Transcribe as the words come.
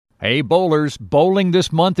Hey bowlers, Bowling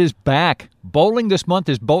This Month is back. Bowling This Month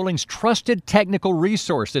is bowling's trusted technical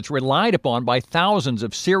resource that's relied upon by thousands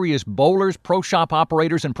of serious bowlers, pro shop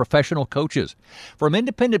operators, and professional coaches. From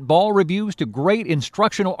independent ball reviews to great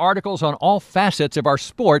instructional articles on all facets of our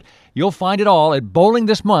sport, you'll find it all at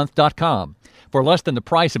bowlingthismonth.com. For less than the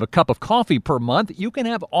price of a cup of coffee per month, you can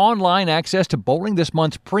have online access to Bowling This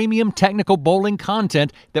Month's premium technical bowling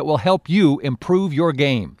content that will help you improve your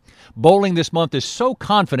game. Bowling This Month is so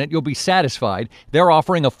confident you'll be satisfied, they're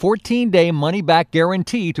offering a 14-day money-back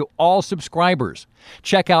guarantee to all subscribers.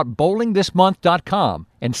 Check out bowlingthismonth.com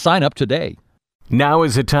and sign up today. Now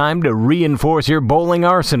is the time to reinforce your bowling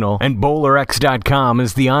arsenal, and BowlerX.com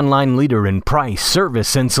is the online leader in price,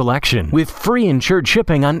 service, and selection, with free insured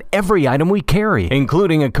shipping on every item we carry,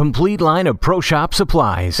 including a complete line of pro shop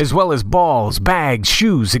supplies, as well as balls, bags,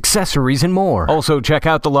 shoes, accessories, and more. Also, check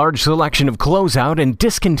out the large selection of closeout and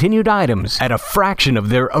discontinued items at a fraction of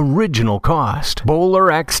their original cost.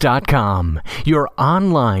 BowlerX.com, your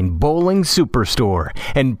online bowling superstore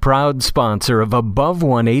and proud sponsor of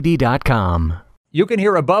Above180.com. You can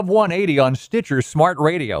hear Above 180 on Stitcher Smart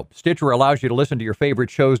Radio. Stitcher allows you to listen to your favorite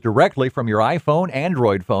shows directly from your iPhone,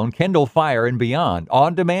 Android phone, Kindle Fire, and beyond,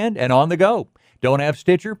 on demand and on the go. Don't have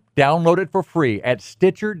Stitcher? Download it for free at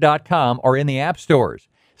Stitcher.com or in the app stores.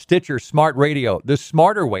 Stitcher Smart Radio, the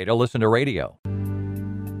smarter way to listen to radio.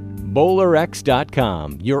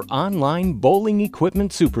 BowlerX.com, your online bowling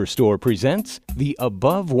equipment superstore, presents the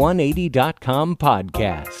Above180.com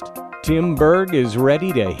podcast. Tim Berg is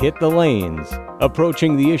ready to hit the lanes,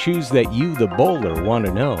 approaching the issues that you, the bowler, want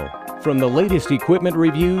to know. From the latest equipment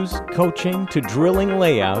reviews, coaching, to drilling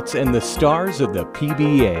layouts, and the stars of the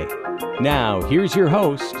PBA. Now, here's your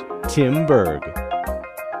host, Tim Berg.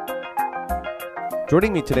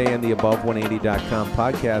 Joining me today on the Above180.com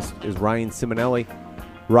podcast is Ryan Ciminelli.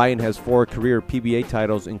 Ryan has 4 career PBA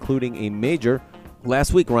titles, including a major.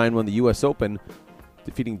 Last week, Ryan won the U.S. Open,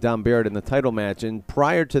 defeating Dom Barrett in the title match. And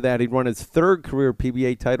prior to that, he'd won his 3rd career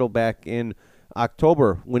PBA title back in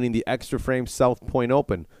October, winning the Extra Frame South Point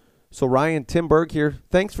Open. So Ryan, Tim Berg here.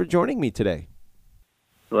 Thanks for joining me today.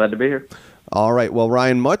 Glad to be here. All right. Well,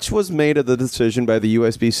 Ryan, much was made of the decision by the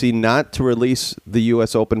USBC not to release the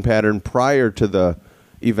U.S. Open pattern prior to the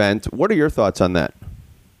event. What are your thoughts on that?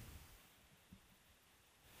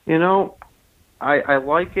 You know, I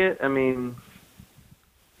like it. I mean,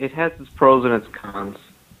 it has its pros and its cons.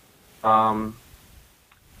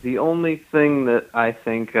 The only thing that I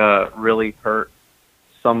think really hurt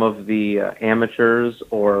some of the amateurs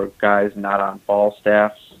or guys not on ball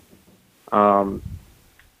staffs,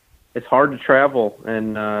 it's hard to travel,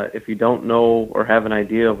 and if you don't know or have an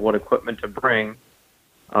idea of what equipment to bring,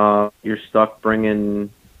 you're stuck bringing,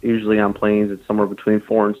 usually on planes, it's somewhere between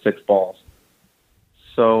 4 and 6 balls.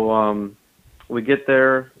 So we get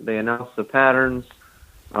there, they announce the patterns.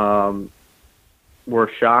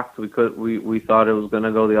 We're shocked. We thought it was going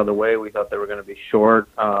to go the other way. We thought they were going to be short.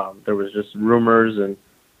 There was just rumors, and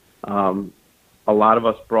a lot of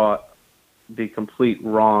us brought the complete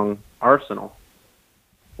wrong arsenal.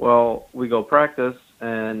 Well, we go practice,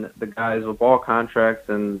 and the guys with ball contracts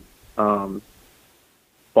and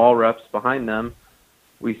ball reps behind them,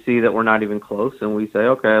 we see that we're not even close, and we say,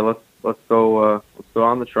 okay, let's go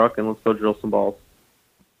on the truck and let's go drill some balls.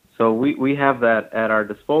 So we have that at our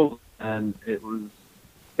disposal, and it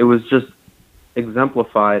was just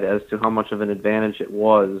exemplified as to how much of an advantage it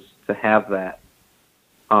was to have that,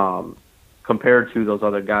 compared to those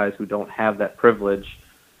other guys who don't have that privilege.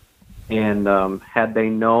 And had they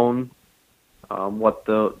known what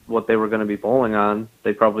they were going to be bowling on,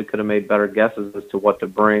 they probably could have made better guesses as to what to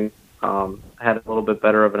bring, had a little bit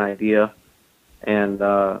better of an idea, and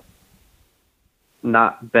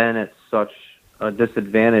not been at such a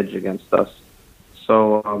disadvantage against us.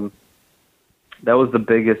 So that was the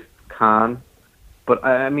biggest con. But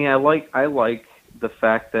I mean, I like the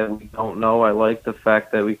fact that we don't know. I like the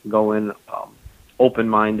fact that we can go in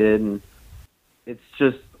open-minded, and it's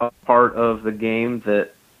just a part of the game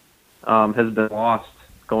that has been lost,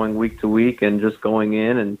 going week to week and just going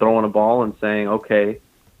in and throwing a ball and saying, okay,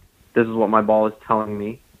 this is what my ball is telling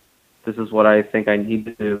me. This is what I think I need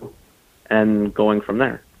to do, and going from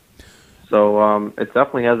there. So it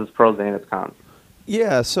definitely has its pros and its cons.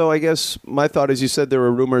 Yeah, so I guess my thought is, you said there were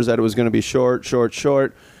rumors that it was going to be short.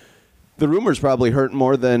 The rumors probably hurt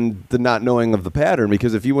more than the not knowing of the pattern,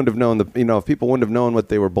 because if you wouldn't have known if people wouldn't have known what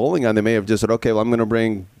they were bowling on, they may have just said, okay, well, I'm going to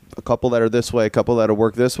bring a couple that are this way, a couple that will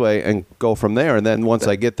work this way, and go from there. And then once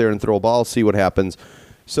I get there and throw a ball, see what happens.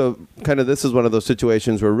 So kind of this is one of those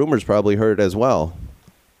situations where rumors probably hurt as well.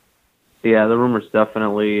 Yeah, the rumors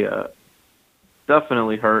definitely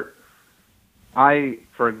hurt. I,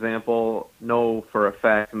 for example, know for a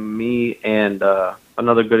fact me and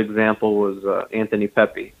another good example was Anthony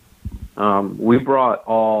Pepe. We brought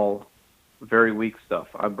all very weak stuff.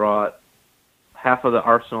 I brought half of the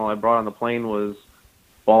arsenal I brought on the plane was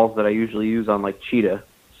balls that I usually use on like Cheetah,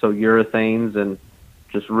 so urethanes and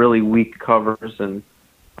just really weak covers. And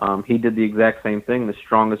he did the exact same thing. The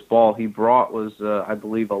strongest ball he brought was, I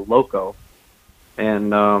believe, a Loco.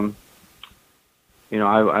 And I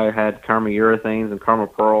had Karma urethanes and Karma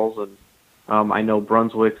pearls, and I know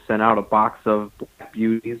Brunswick sent out a box of Black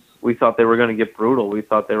Beauties. We thought they were going to get brutal. We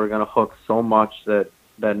thought they were going to hook so much that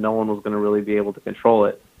no one was going to really be able to control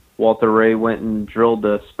it. Walter Ray went and drilled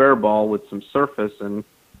a spare ball with some surface, and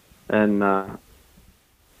I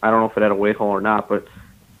don't know if it had a weight hole or not, but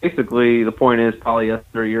basically the point is polyester,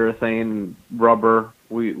 urethane, rubber.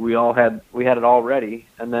 We had it all ready,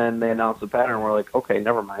 and then they announced the pattern. And we're like, okay,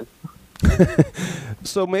 never mind.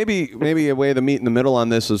 So maybe a way to meet in the middle on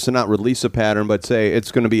this is to not release a pattern, but say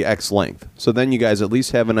it's going to be X length. So then you guys at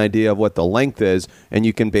least have an idea of what the length is, and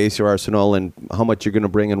you can base your arsenal and how much you're going to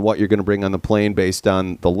bring and what you're going to bring on the plane based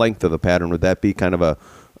on the length of the pattern. Would that be kind of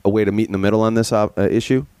a way to meet in the middle on this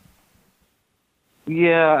issue?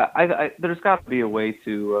 Yeah, I there's got to be a way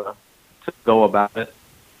to go about it.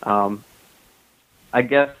 I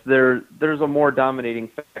guess there's a more dominating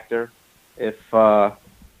factor if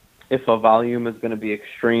a volume is going to be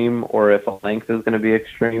extreme or if a length is going to be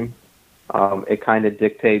extreme. It kind of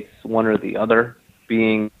dictates one or the other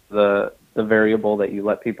being the variable that you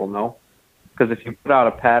let people know. Because if you put out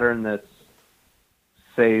a pattern that's,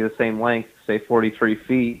 say, the same length, say 43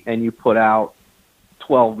 feet, and you put out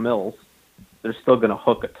 12 mils, they're still going to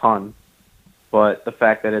hook a ton. But the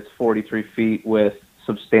fact that it's 43 feet with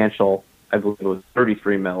substantial, I believe it was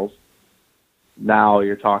 33 mils, now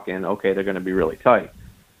you're talking, okay, they're going to be really tight.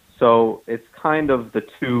 So it's kind of the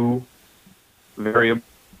two variables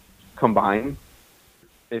combined.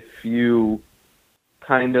 If you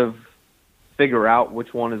kind of figure out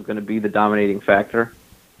which one is going to be the dominating factor,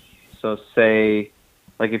 so say,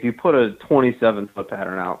 like if you put a 27-foot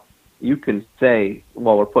pattern out, you can say,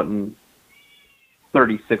 well, we're putting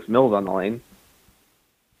 36 mils on the lane,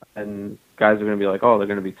 and guys are going to be like, oh, they're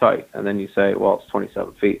going to be tight. And then you say, well, it's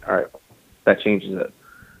 27 feet. All right, that changes it.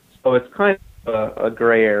 So it's kind of a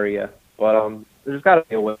gray area, but there's got to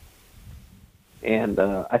be a way. And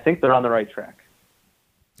I think they're on the right track.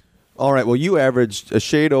 All right, well, you averaged a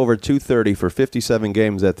shade over 230 for 57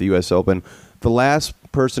 games at the U.S. Open. The last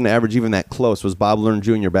person to average even that close was Bob Learn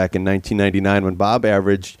Jr. back in 1999 when Bob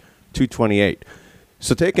averaged 228.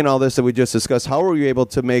 So taking all this that we just discussed, how were you able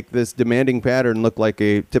to make this demanding pattern look like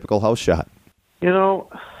a typical house shot? You know,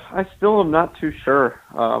 I still am not too sure.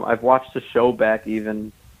 I've watched the show back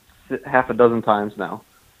even half a dozen times now.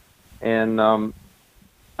 And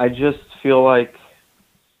I just feel like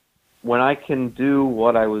when I can do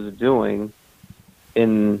what I was doing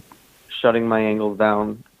in shutting my angles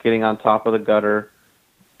down, getting on top of the gutter,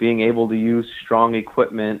 being able to use strong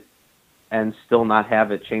equipment and still not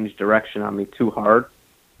have it change direction on me too hard,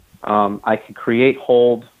 I can create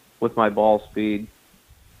hold with my ball speed,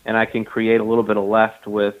 and I can create a little bit of left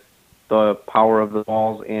with the power of the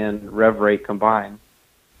balls and rev rate combined.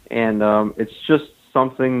 And it's just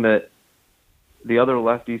something that the other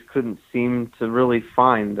lefties couldn't seem to really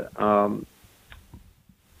find.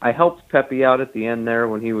 I helped Pepe out at the end there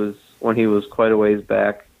when he was quite a ways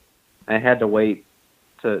back. I had to wait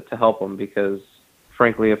to help him because,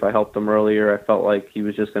 frankly, if I helped him earlier, I felt like he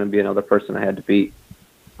was just going to be another person I had to beat.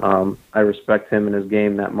 I respect him and his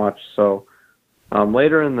game that much. So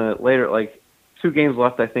later, like 2 games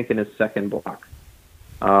left, I think, in his second block.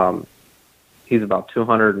 He's about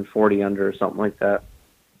 240 under or something like that.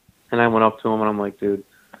 And I went up to him and I'm like, dude,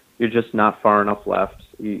 you're just not far enough left.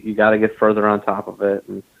 You got to get further on top of it.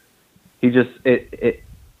 And he just, it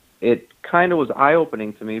kind of was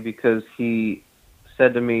eye-opening to me because he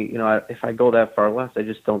said to me, you know, if I go that far left, I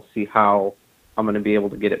just don't see how I'm going to be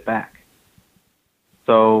able to get it back.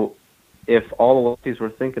 So if all the lefties were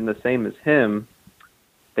thinking the same as him,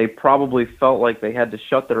 they probably felt like they had to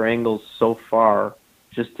shut their angles so far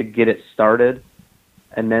just to get it started,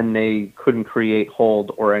 and then they couldn't create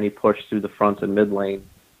hold or any push through the front and mid lane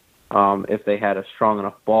if they had a strong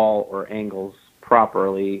enough ball or angles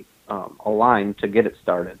properly aligned to get it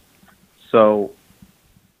started. So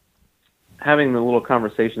having the little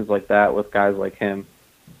conversations like that with guys like him,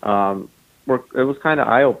 it was kind of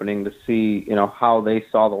eye-opening to see, you know, how they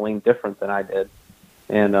saw the lane different than I did.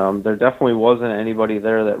 And there definitely wasn't anybody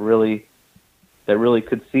there that really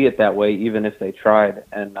could see it that way, even if they tried.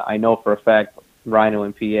 And I know for a fact Rhino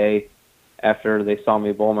and PA, after they saw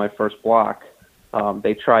me bowl my first block,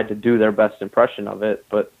 They tried to do their best impression of it,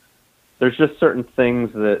 but there's just certain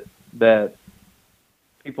things that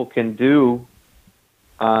people can do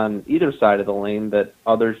on either side of the lane that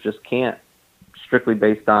others just can't, strictly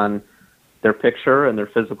based on their picture and their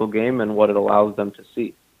physical game and what it allows them to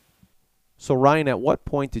see. So, Ryan, at what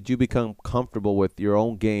point did you become comfortable with your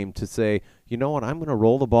own game to say, you know what, I'm going to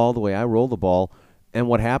roll the ball the way I roll the ball, and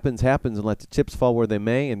what happens, happens, and let the chips fall where they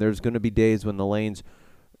may, and there's going to be days when the lanes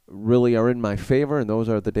really are in my favor, and those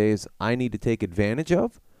are the days I need to take advantage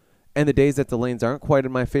of, and the days that the lanes aren't quite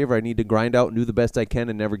in my favor, I need to grind out and do the best I can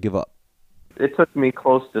and never give up? It took me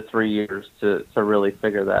close to 3 years to really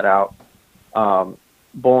figure that out.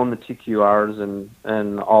 Bowling the TQRs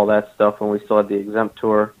and all that stuff when we still had the exempt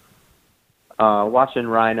tour. Watching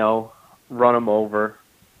Rhino run him over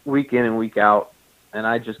week in and week out, and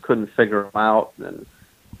I just couldn't figure him out. And,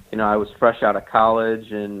 I was fresh out of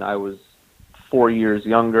college, and I was 4 years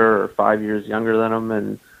younger or 5 years younger than him,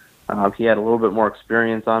 and he had a little bit more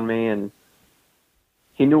experience on me, and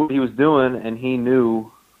he knew what he was doing, and he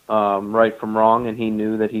knew right from wrong, and he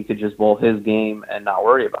knew that he could just bowl his game and not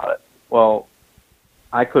worry about it. Well,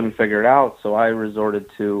 I couldn't figure it out, so I resorted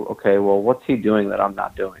to, okay, well, what's he doing that I'm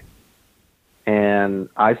not doing? And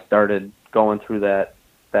I started going through that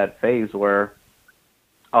phase where,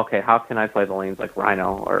 okay, how can I play the lanes like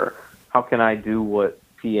Rhino, or how can I do what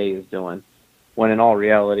PA is doing? When in all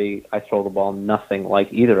reality, I throw the ball nothing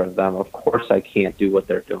like either of them. Of course I can't do what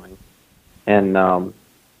they're doing. And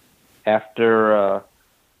after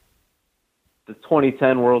the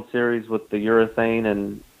 2010 World Series with the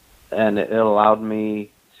urethane, and it allowed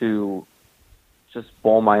me to just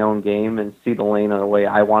bowl my own game and see the lane in the way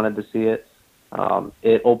I wanted to see it.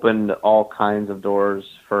 It opened all kinds of doors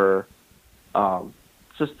for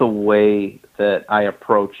just the way that I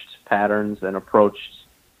approached patterns and approached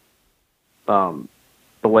the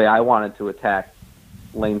way I wanted to attack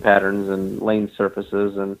lane patterns and lane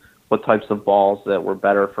surfaces and what types of balls that were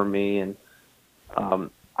better for me. And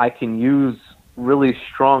I can use really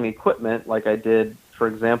strong equipment like I did, for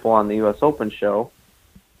example, on the U.S. Open show,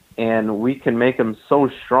 and we can make them so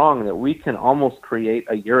strong that we can almost create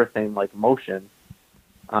a urethane-like motion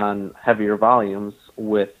on heavier volumes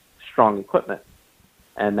with strong equipment.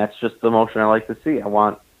 And that's just the motion I like to see. I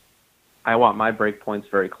want my break points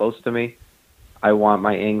very close to me. I want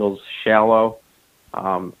my angles shallow.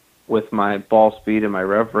 With my ball speed and my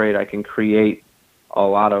rev rate, I can create a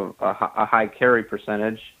lot of a high carry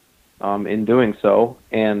percentage in doing so,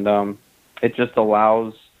 and it just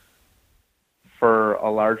allows for a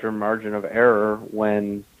larger margin of error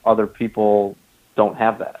when other people don't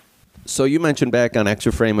have that. So you mentioned back on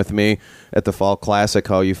Extra Frame with me at the Fall Classic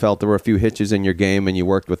how you felt there were a few hitches in your game, and you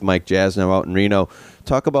worked with Mike Jasnow out in Reno.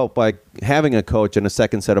 Talk about why having a coach and a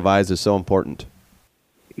second set of eyes is so important.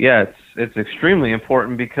 Yeah, it's extremely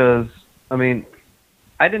important because, I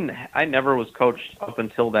never was coached up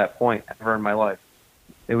until that point ever in my life.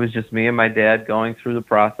 It was just me and my dad going through the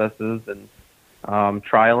processes and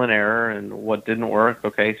trial and error, and what didn't work,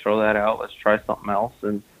 okay, throw that out, let's try something else.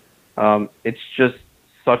 And it's just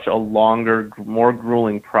such a longer, more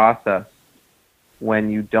grueling process when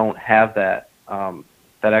you don't have that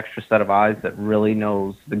extra set of eyes that really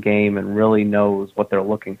knows the game and really knows what they're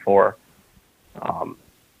looking for.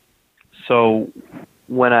 So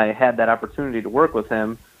when I had that opportunity to work with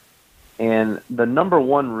him, and the number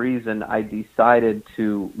one reason I decided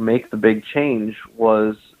to make the big change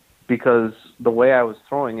was because the way I was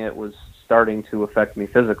throwing it was starting to affect me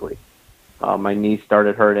physically. My knee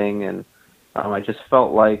started hurting, and I just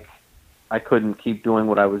felt like I couldn't keep doing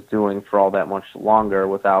what I was doing for all that much longer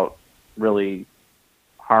without really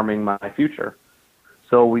harming my future.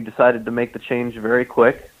 So we decided to make the change very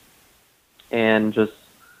quick and just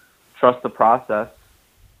trust the process.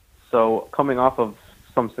 So coming off of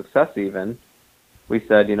some success even, we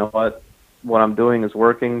said, you know what I'm doing is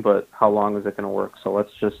working, but how long is it going to work? So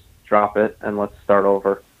let's just drop it and let's start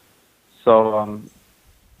over. So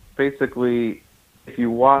basically, if you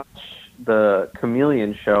watch the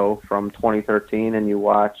Chameleon show from 2013 and you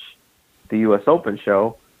watch the U.S. Open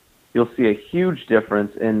show, you'll see a huge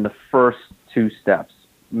difference in the first two steps,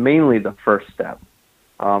 mainly the first step.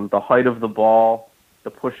 The height of the ball,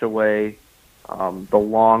 the push away, the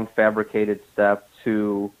long fabricated step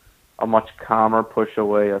to a much calmer push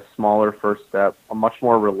away, a smaller first step, a much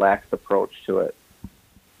more relaxed approach to it.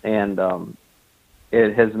 And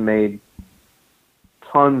it has made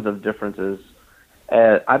tons of differences.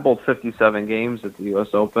 I bowled 57 games at the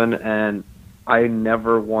U.S. Open, and I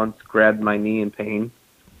never once grabbed my knee in pain.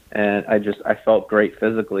 And I felt great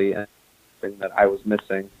physically, and something that I was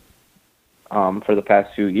missing for the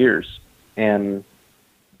past few years. And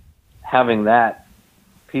having that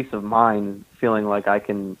peace of mind, feeling like I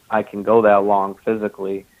can go that long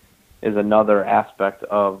physically, is another aspect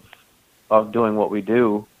of doing what we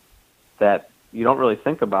do that you don't really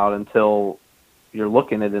think about until you're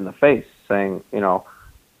looking it in the face, saying,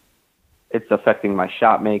 it's affecting my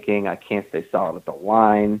shot making. I can't stay solid at the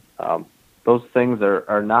line. Those things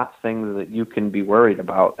are not things that you can be worried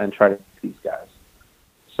about and try to beat these guys.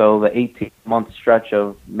 So the 18-month stretch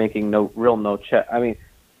of making no check. I mean,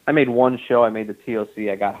 I made one show. I made the TOC.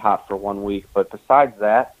 I got hot for 1 week. But besides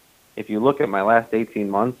that, if you look at my last 18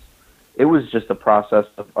 months, it was just a process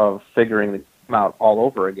of figuring the game out all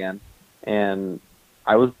over again. And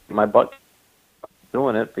I was my butt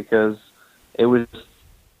doing it because it was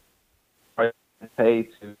pay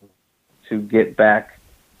to get back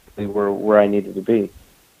to where I needed to be.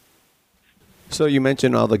 So you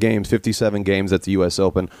mentioned all the games, 57 games at the U.S.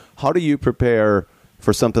 Open. How do you prepare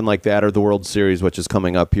for something like that, or the World Series, which is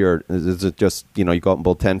coming up here? Is it just, you go out and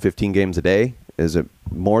bowl 10, 15 games a day? Is it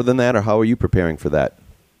more than that, or how are you preparing for that?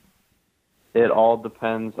 It all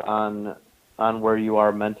depends on where you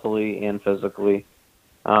are mentally and physically.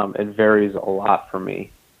 It varies a lot for me.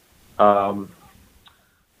 For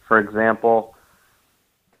example,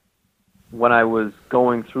 when I was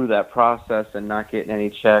going through that process and not getting any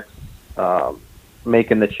checks,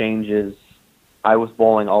 making the changes, I was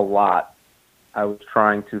bowling a lot. I was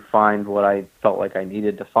trying to find what I felt like I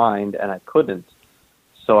needed to find, and I couldn't.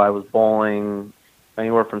 So I was bowling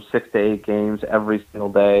anywhere from 6 to 8 games every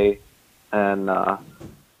single day, and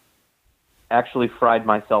actually fried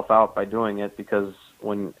myself out by doing it, because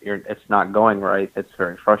when it's not going right, it's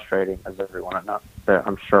very frustrating, as everyone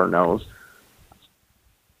I'm sure knows.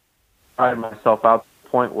 Fried myself out to the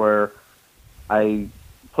point where I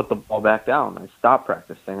put the ball back down. I stopped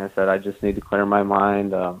practicing. I said, I just need to clear my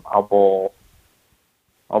mind. I'll bowl.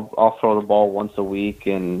 I'll throw the ball once a week,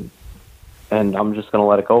 and I'm just going to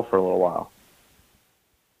let it go for a little while.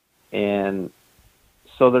 And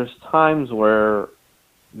so there's times where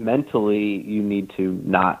mentally you need to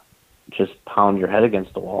not just pound your head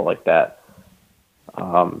against the wall like that.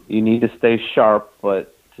 You need to stay sharp,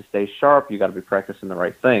 but to stay sharp, you got to be practicing the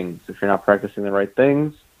right things. If you're not practicing the right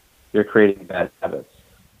things, you're creating bad habits.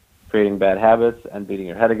 Creating bad habits and beating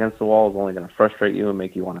your head against the wall is only going to frustrate you and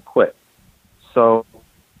make you want to quit. So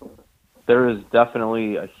there is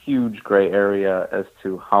definitely a huge gray area as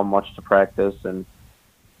to how much to practice, and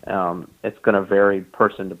it's going to vary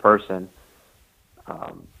person to person.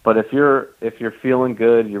 But if you're feeling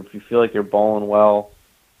good, if you feel like you're bowling well,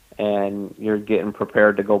 and you're getting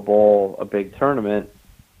prepared to go bowl a big tournament,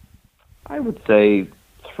 I would say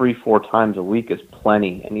 3-4 times a week is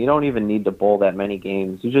plenty, and you don't even need to bowl that many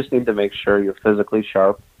games. You just need to make sure you're physically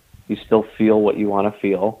sharp, you still feel what you want to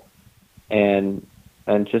feel, and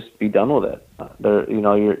just be done with it.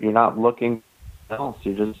 You're not looking else.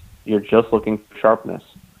 You're just looking for sharpness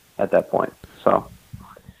at that point. So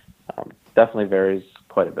definitely varies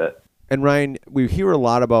quite a bit. And Ryan, we hear a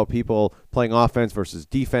lot about people playing offense versus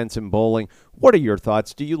defense in bowling. What are your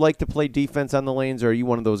thoughts? Do you like to play defense on the lanes, or are you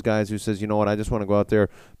one of those guys who says, you know what, I just want to go out there,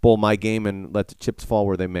 bowl my game, and let the chips fall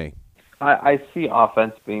where they may? I see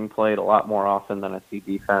offense being played a lot more often than I see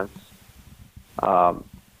defense.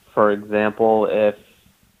 For example, if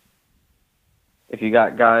you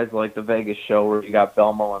got guys like the Vegas show where you got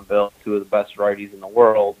Belmo and Bill, two of the best righties in the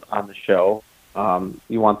world on the show,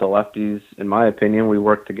 you want the lefties, in my opinion, we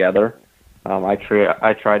work together. I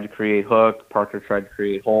tried to create hook. Parker tried to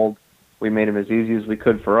create hold. We made them as easy as we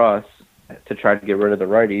could for us to try to get rid of the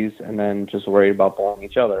righties, and then just worried about bowling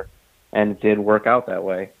each other. And it did work out that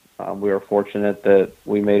way. We were fortunate that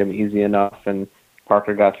we made them easy enough, and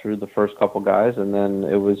Parker got through the first couple guys, and then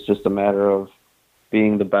it was just a matter of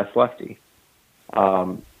being the best lefty.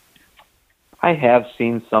 I have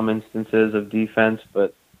seen some instances of defense,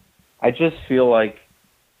 but I just feel like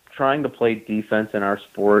trying to play defense in our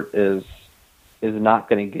sport is not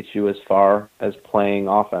going to get you as far as playing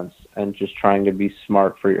offense and just trying to be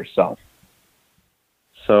smart for yourself.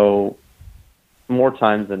 So more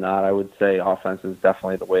times than not, I would say offense is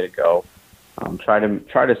definitely the way to go. Try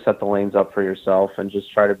to set the lanes up for yourself and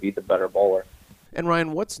just try to be the better bowler. And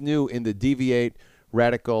Ryan, what's new in the Deviate,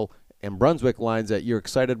 Radical, and Brunswick lines that you're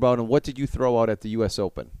excited about, and what did you throw out at the U.S.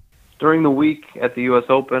 Open? During the week at the U.S.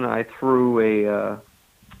 Open, I threw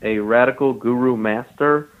a Radical Guru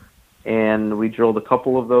Master, and we drilled a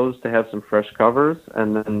couple of those to have some fresh covers,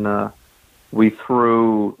 and then we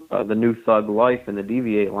threw the new Thug Life in the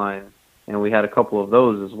Deviate line, and we had a couple of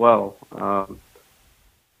those as well.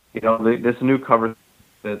 This new cover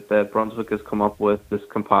that Brunswick has come up with, this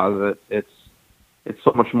composite, it's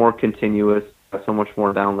so much more continuous, so much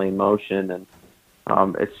more down lane motion, and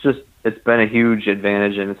it's been a huge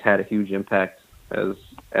advantage, and it's had a huge impact as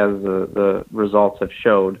the results have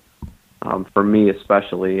showed, for me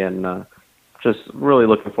especially, and just really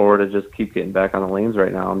looking forward to just keep getting back on the lanes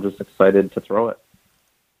right now. I'm just excited to throw it.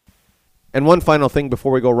 And one final thing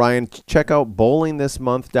before we go, Ryan, check out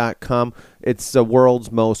bowlingthismonth.com. It's the world's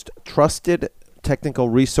most trusted technical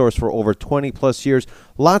resource for over 20-plus years.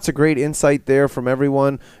 Lots of great insight there from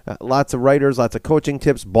everyone. Lots of writers, lots of coaching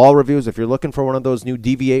tips, ball reviews. If you're looking for one of those new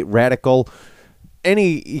Deviate, Radical,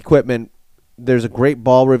 any equipment, there's a great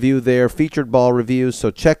ball review there, featured ball reviews, so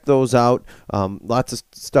check those out. Lots of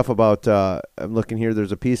stuff about, I'm looking here,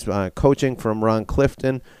 there's a piece on coaching from Ron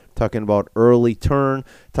Clifton, talking about early turn,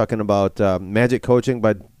 talking about magic coaching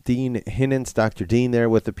by Dean Hinens, Dr. Dean there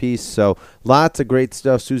with the piece. So lots of great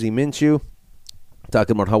stuff. Susie Minshew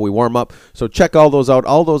talking about how we warm up. So check all those out.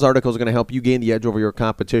 All those articles are going to help you gain the edge over your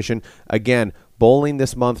competition. Again,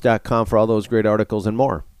 bowlingthismonth.com for all those great articles and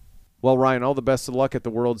more. Well, Ryan, all the best of luck at the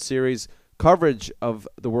World Series. Coverage of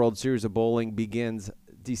the World Series of Bowling begins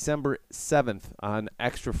December 7th on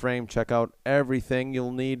Extra Frame. Check out everything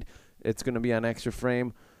you'll need. It's going to be on Extra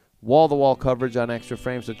Frame. Wall-to-wall coverage on Extra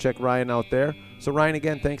Frame, so check Ryan out there. So, Ryan,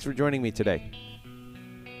 again, thanks for joining me today.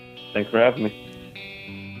 Thanks for having me.